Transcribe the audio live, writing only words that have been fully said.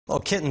Well,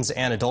 kittens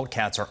and adult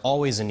cats are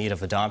always in need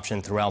of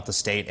adoption throughout the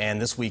state,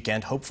 and this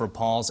weekend, Hope for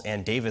Paws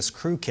and Davis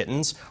Crew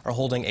Kittens are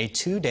holding a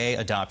two-day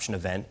adoption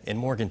event in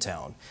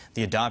Morgantown.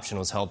 The adoption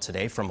was held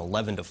today from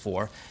 11 to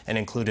 4 and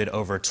included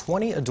over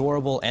 20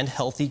 adorable and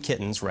healthy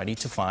kittens ready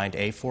to find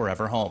a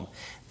forever home.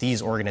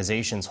 These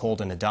organizations hold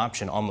an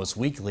adoption almost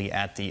weekly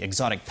at the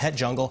Exotic Pet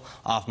Jungle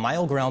off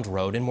Mile Ground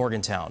Road in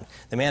Morgantown.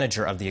 The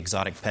manager of the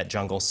Exotic Pet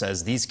Jungle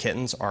says these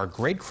kittens are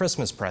great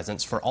Christmas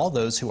presents for all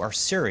those who are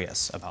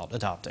serious about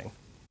adopting.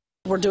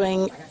 We're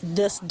doing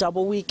this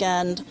double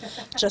weekend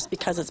just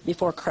because it's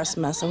before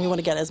Christmas and we want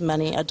to get as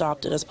many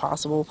adopted as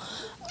possible.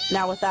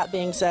 Now, with that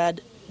being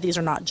said, these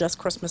are not just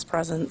Christmas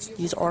presents.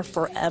 These are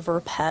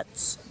forever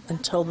pets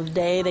until the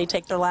day they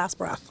take their last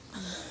breath.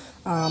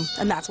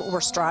 And that's what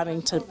we're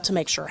striving to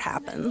make sure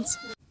happens.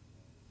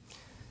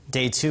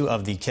 Day 2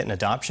 of the kitten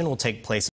adoption will take place